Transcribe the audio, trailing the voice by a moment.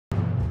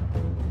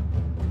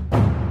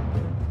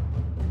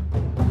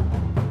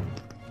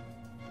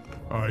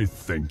I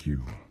thank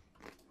you.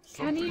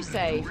 Can you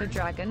say for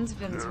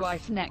Dragonsvin's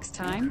wife next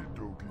time?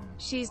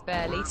 She's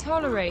barely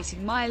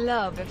tolerating my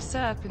love of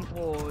serpent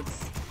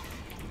wards.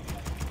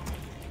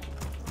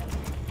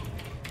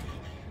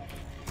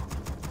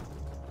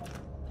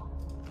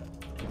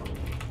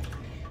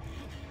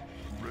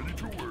 Ready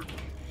to work.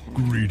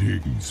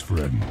 Greetings,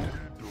 friend.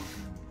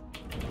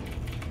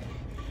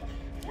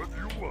 What do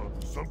you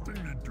want? Something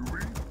you're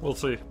doing? We'll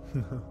see.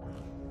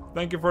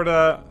 Thank you for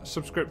the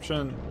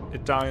subscription,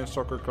 Italian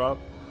Soccer Club,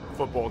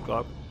 Football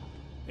Club,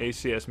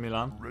 ACS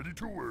Milan. Ready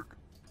to work.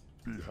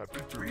 Be happy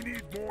to. We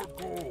need more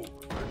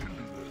gold. I can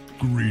do that.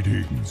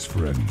 Greetings,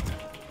 friend.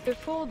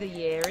 Before the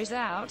year is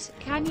out,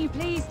 can you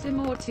please do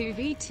more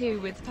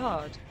 2v2 with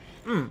Pod?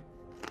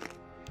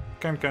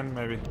 Can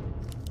maybe.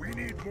 We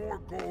need more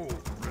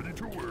gold. Ready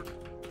to work.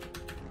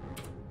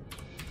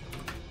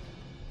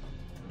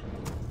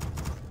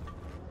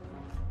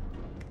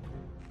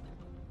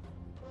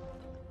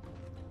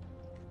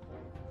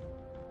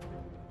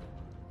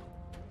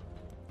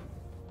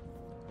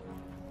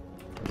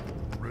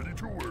 Ready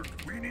to work.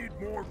 We need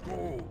more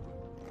gold.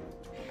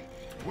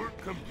 Work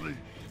complete.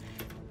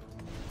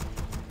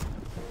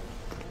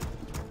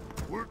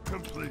 Work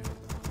complete.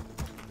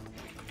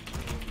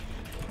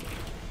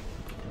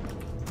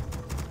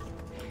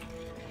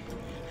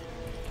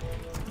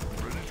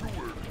 Ready to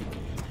work.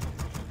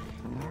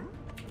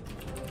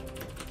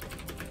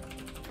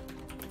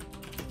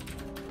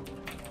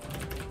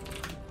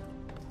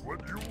 What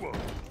do you want?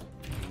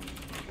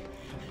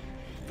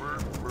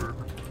 Work.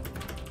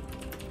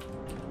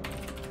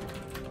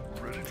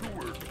 Ready to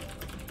work.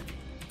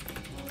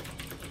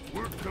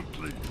 Work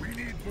complete. We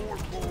need more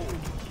gold.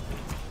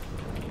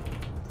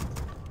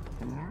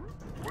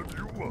 What do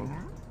you want?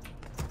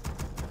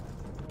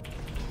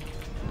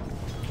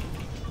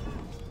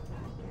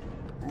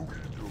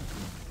 Okie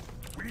dokie.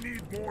 We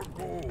need more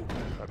gold.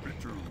 Happy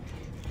to.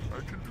 I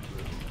can do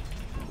that.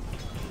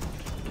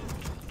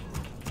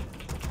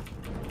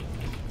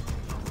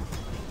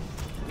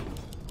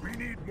 We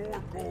need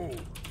more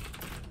gold.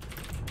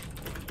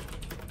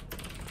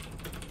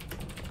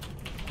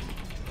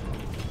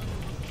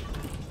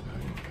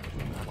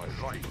 My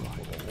right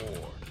for the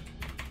Lord.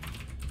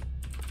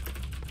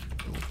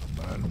 Your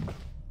command.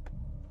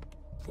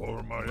 For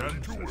my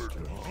ancestors.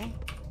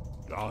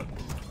 Done.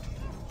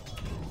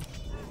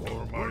 For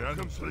my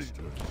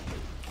ancestors.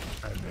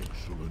 An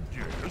excellent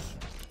yes.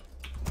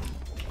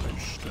 I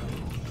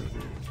stand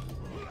ready.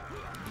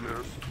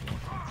 Yes.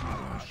 What did you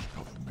ask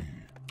of me?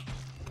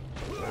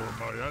 For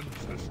my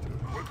ancestors.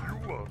 What do you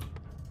want?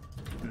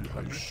 I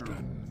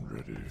stand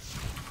ready.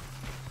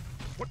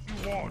 What do you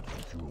want? What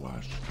did you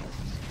ask of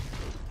me?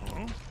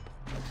 Huh?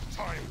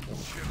 Time for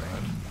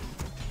killing.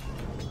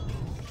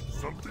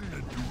 Something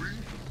you're doing?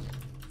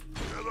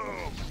 Get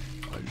up!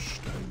 I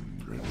stand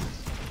ready.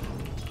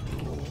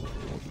 Your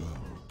order.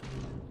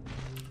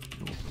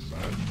 Your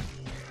command.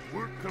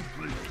 Work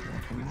complete.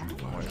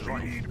 I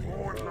need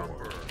more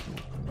lumber.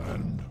 Your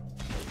command.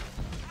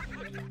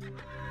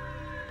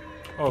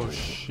 Oh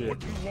shit. What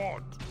do you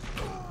want?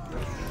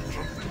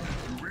 Something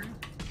you're doing?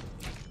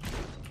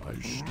 I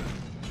stand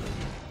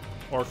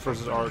ready. Orc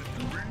versus Orc.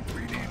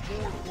 We need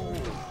more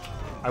gold.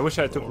 I wish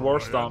I took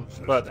Warstone,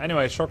 but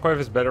anyway, Shockwave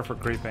is better for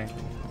creeping.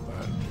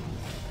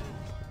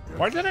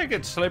 Why did I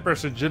get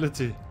Slaper's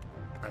Agility?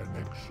 An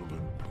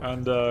excellent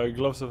And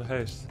Gloves of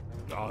Haste.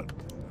 done.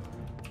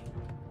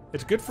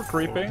 It's good for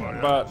creeping,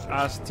 but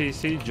as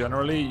TC,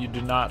 generally you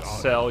do not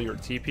sell your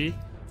TP.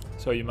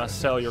 So you must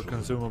sell your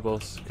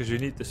consumables, because you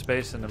need the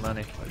space and the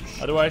money.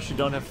 Otherwise you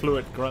don't have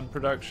fluid grunt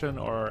production,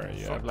 or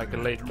you have like a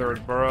late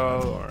third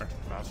burrow, or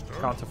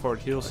can't afford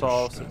heal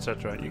salves,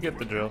 etc. You get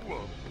the drill.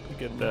 You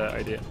get the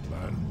idea.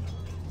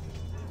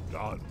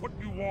 Done. What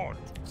do you want?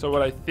 So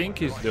what I think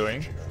he's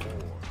doing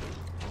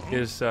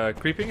is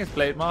creeping his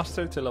Blade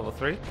Master to level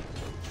 3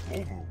 I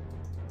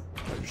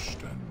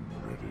stand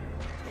ready.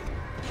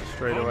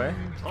 straight away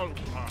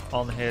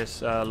on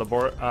his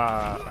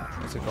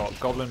what's it called?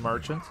 Goblin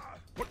Merchant.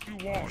 What do you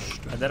want?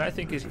 And then I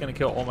think he's gonna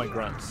kill all my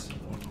grunts.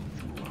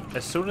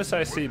 As soon as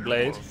I see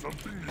Blade,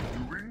 Something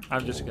you're doing?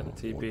 I'm just gonna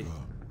TP.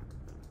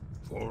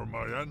 For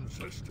my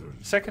ancestors.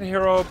 Second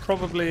hero,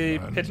 probably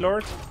Pit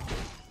Lord,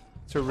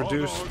 to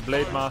reduce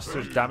Blade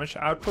Master's damage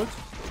output.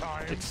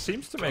 It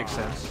seems to make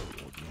sense.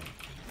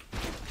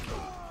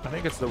 I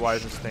think it's the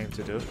wisest thing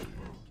to do.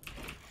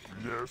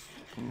 Yes.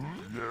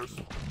 Yes.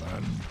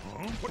 Man.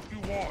 What do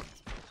you want?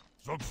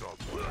 I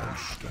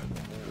stand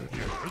ready.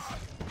 Yes.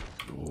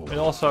 It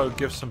also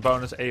gives some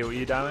bonus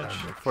AoE damage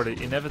for the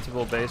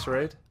inevitable base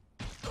raid.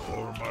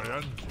 For my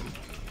ancestors.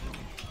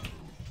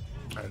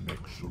 An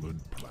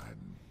excellent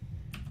plan.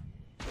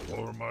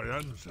 For my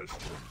ancestors.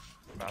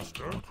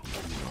 Master.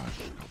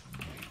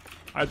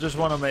 I just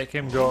want to make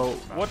him go,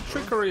 what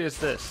trickery is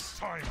this?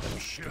 Time for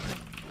shilling.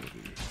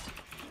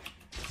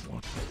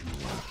 What did you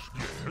ask?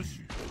 Yes.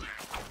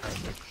 An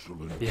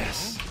excellent.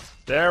 Yes.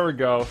 There we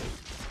go.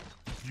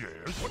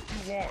 Yes. What do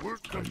you want?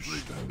 Work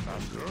complete,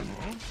 Master.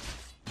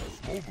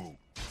 Mobile.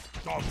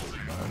 Double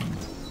man.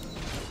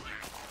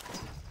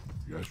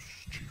 Yes,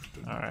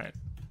 chieftain. Alright.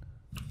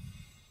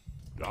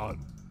 Done.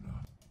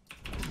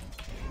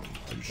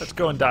 Let's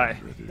go and die.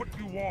 What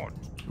do you want?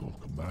 Your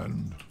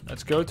command.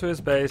 Let's go to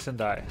his base and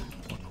die.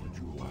 What would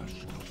you ask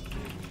of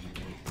me?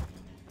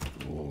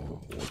 Your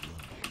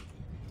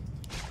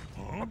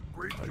order.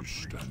 Upgrade I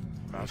stand,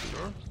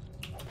 Master.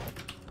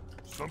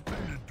 Something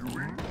you're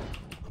doing?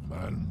 Your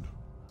command.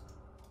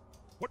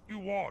 What do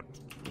you want?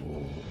 Your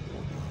order.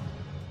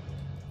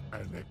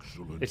 An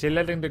excellent. Is he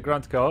letting the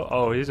grunt go?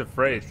 Oh, he's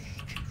afraid.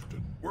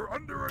 Chieftain. We're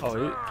under attack.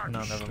 Oh,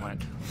 no, never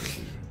mind.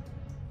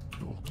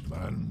 Your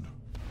command.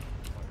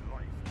 My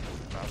life,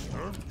 Master.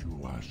 What did you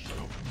ask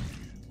of me?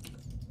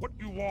 What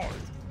do you want?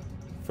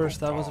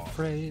 First I was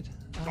afraid.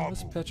 I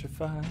was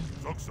petrified.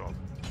 Zuxum.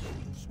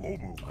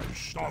 Swobu. I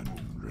stand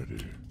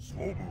ready.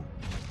 Swobu.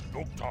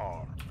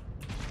 Doktar.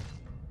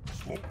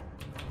 Swobu.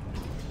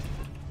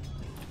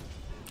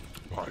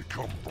 I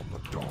come from the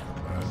dark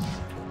and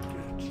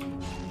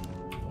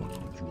what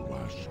would you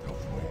ask of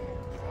me?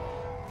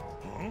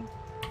 Huh?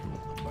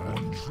 Your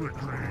command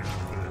trickery is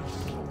this.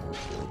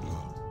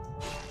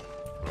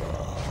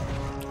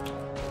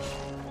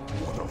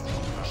 What a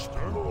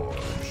master.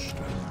 I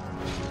stand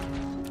ready.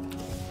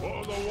 For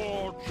the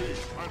war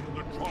chief and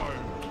the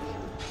child.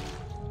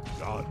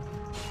 None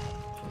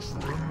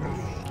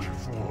trembles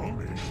before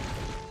me.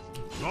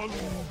 None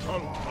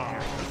shall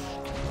pass.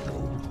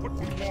 What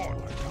do you want?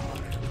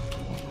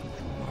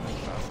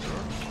 Master,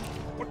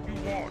 what do you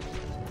want?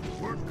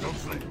 Word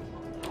comes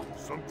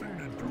something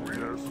to do,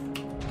 yes.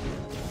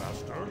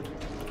 Master,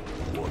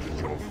 what is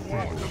your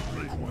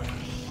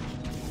request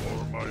for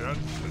my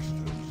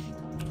ancestors?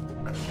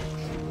 An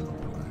excellent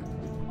plan.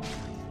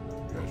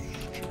 Yes,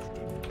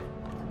 chieftain.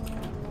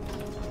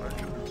 I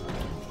can do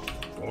that.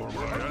 For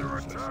my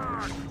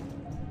ancestors.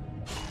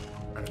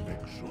 An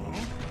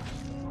excellent.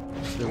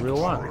 It's the real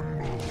one.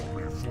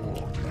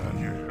 Before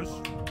me, yes.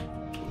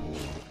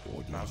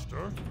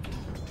 Master.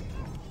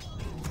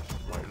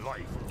 My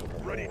life,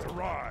 ready to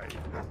ride.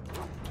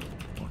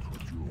 What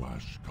would you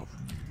ask of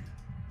me?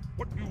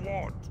 What do you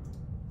want?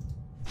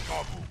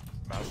 Nabu,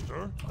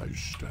 Master. I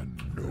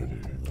stand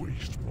ready. Don't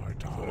waste my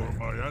time. For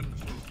my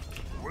ancestors.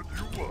 What do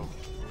you want?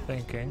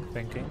 Thinking.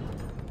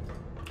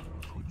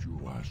 What would you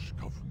ask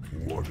of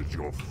me? What is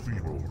your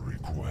feeble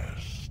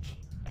request?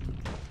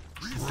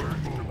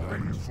 Tremble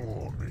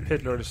before me.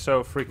 Hitler is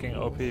so freaking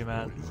OP,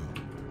 man.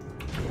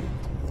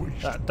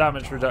 That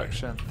damage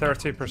reduction,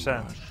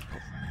 30%.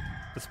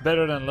 It's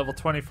better than level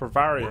 20 for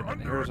Varian in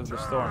Heroes of the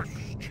Storm.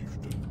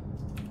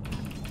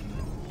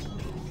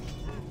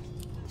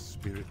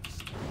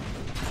 Spirits.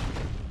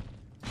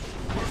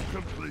 Work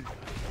complete.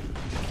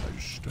 I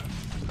stand.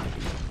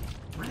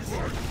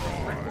 Research.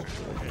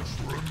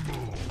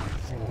 Tremble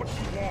before. What do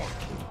you want?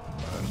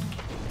 And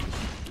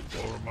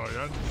for my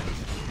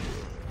ancestors.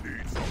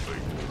 Need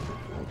something.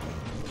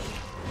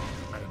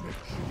 An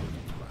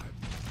excellent plan.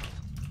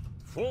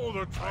 For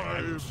the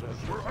times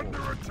we're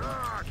under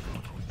attack.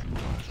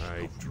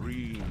 I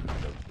dreamed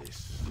of this.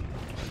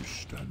 I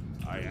stand.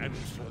 I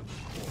answer the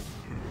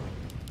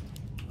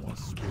call.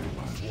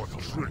 What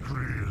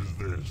trickery is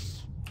this?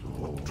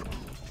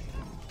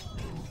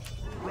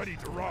 Ready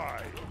to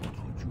ride. What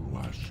would you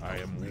ask? I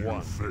am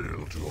one.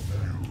 Fail to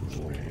amuse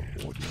me.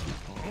 What is it?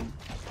 Huh?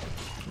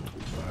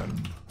 Man.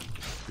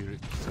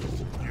 Spirit.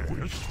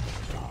 Yes.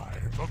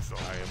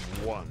 I am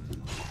one.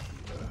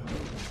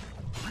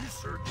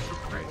 Research the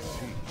I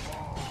see.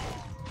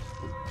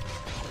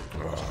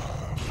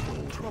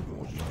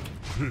 Trouble.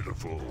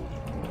 Pitiful.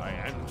 I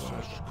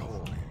answer. Call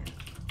me.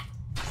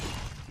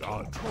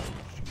 God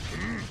troubles.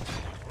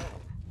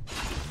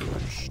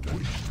 Waste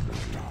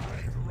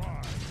time.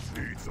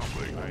 Need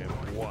something. I am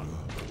one.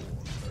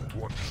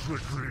 What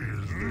trickery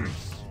is this?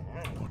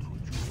 What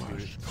would you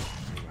ask of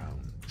me?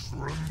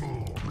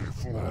 Tremble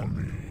before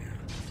me.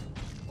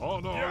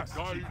 On our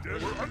guide,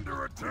 we're under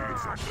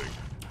attack.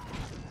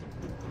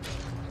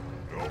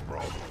 No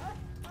problem.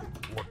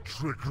 What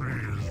trickery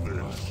is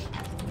this?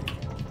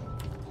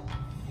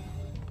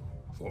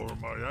 For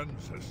my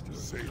ancestors,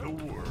 say the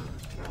word.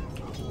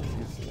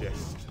 His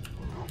jest.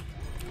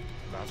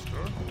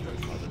 Master,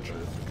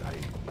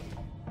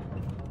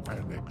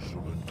 an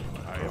excellent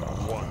plan. I am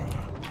one.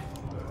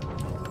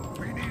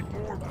 We need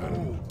more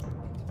gold.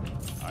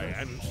 I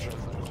answer the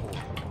call.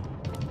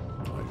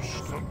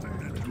 Something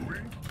you're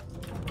doing?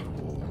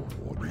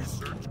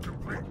 Research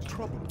complete.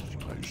 Trouble.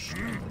 I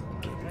see.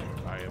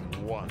 I am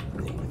one.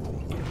 No,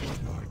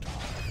 waste my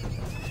time.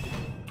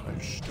 I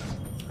stand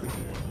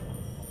ready.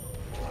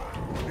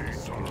 Need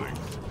something.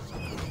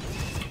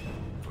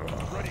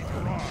 Ready to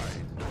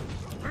ride.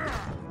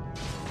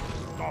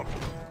 Stop.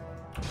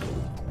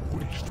 Don't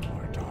waste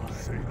my time.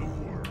 Say the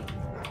word.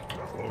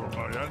 For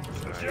my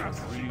ancestors. Yes,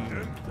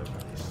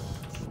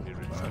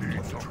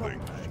 need something.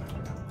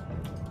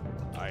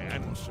 I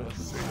answer.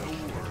 Say the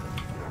word.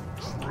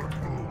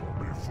 Tremble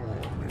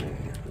before me.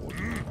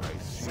 I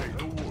say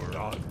the word.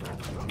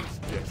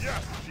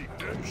 Yes,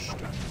 chieftain.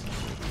 Stand.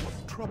 What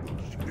trouble?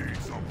 Need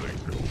something.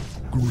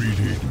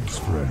 Greetings,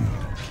 friend.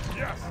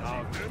 Yes,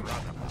 chieftain.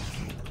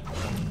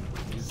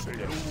 Say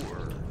the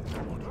word.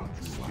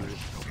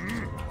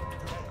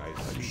 I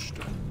I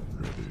stand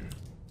ready.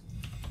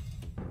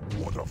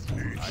 What a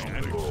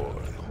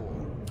fool.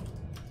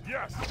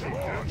 Yes, come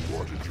on.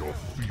 What is your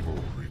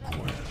feeble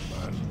request,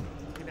 man?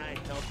 Can I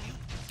help you?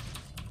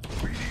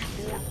 We need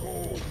more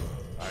gold.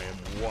 I am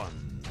one.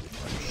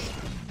 I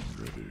stand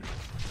ready.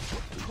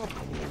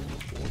 Trouble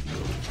or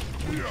no?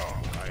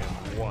 Yeah, I am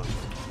one.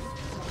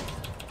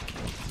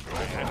 I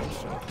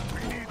answer.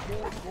 We need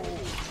more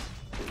gold.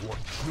 What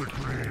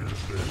trickery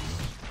is this?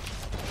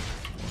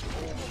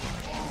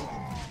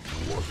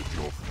 What is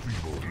your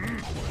feeble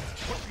request?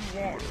 What do you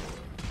want?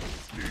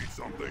 Need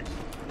something?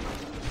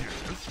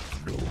 Yes.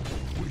 No,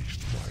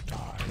 waste my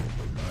time on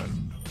the land.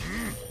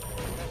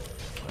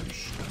 I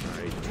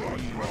stand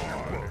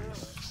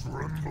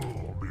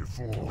tremble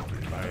before me.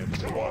 I am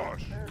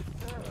washed.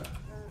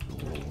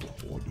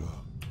 Your order.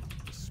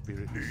 The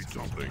spirit Need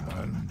something?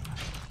 And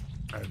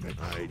I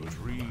excellent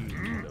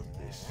dreamed of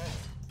this.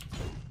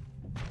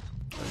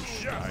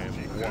 I am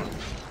one.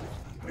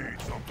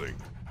 Need something?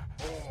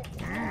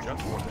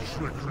 Just what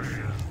trickery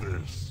is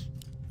this?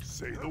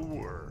 Say the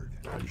word.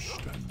 I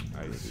stand I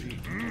ready. see.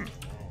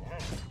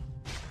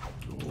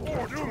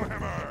 Lord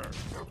Doomhammer!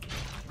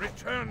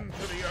 Return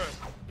to the earth!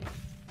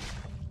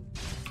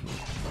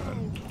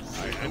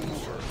 I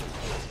answer.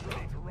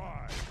 Ready to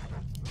ride.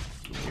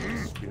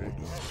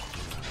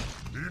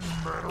 In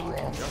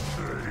Manarok,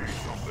 say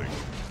something.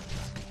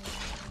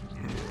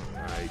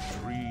 I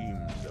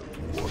dreamed of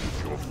What is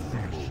your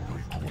feeble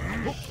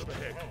request? the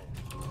head.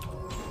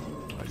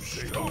 I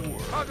say the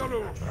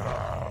word.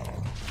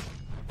 Now.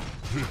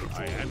 Pitiful. I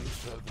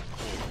answer the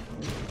call.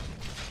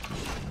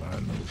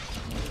 Man,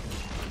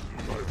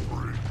 I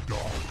bring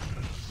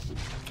darkness.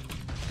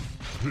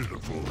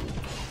 Pitiful.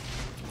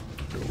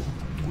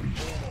 Don't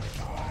waste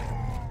my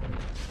time.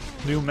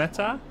 New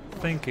meta?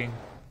 Thinking.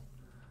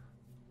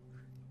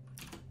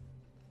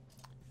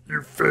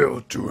 You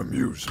failed to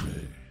amuse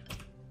me.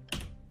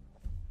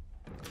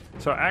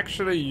 So I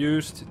actually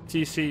used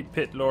TC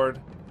Pit Lord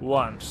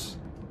once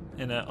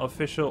in an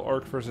official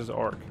Orc versus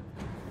Orc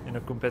in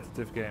a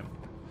competitive game.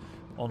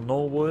 On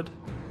Knollwood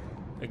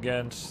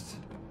against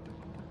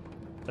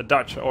a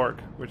Dutch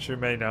Orc, which you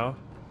may know.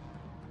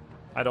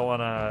 I don't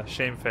want to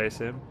shame-face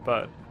him,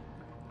 but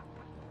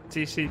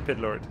TC Pit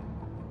Lord.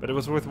 But it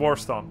was with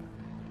Warstomp.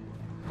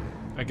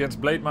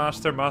 Against Blade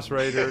Master, Mass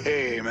Raider,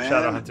 Hey, man.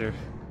 Shadow Hunter.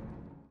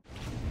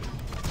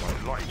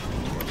 My life is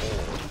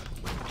reward.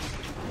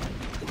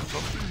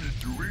 Something you're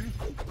doing?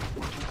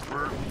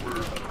 Where?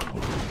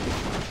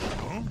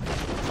 Huh?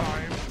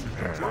 Time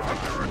to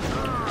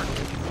attack.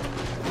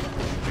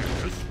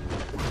 Yes.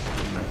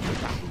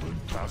 Excellent,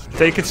 Master.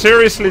 Take it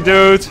seriously,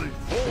 dude! All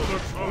the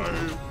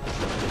time.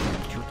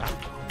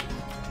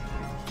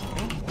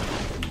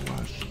 Huh?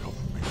 Ask of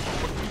me.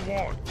 What do you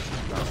want?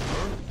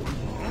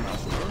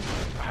 Master?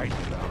 Hide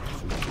it out.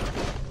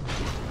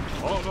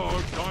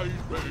 Honor guide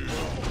me.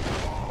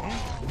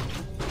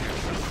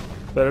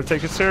 Better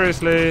take it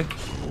seriously.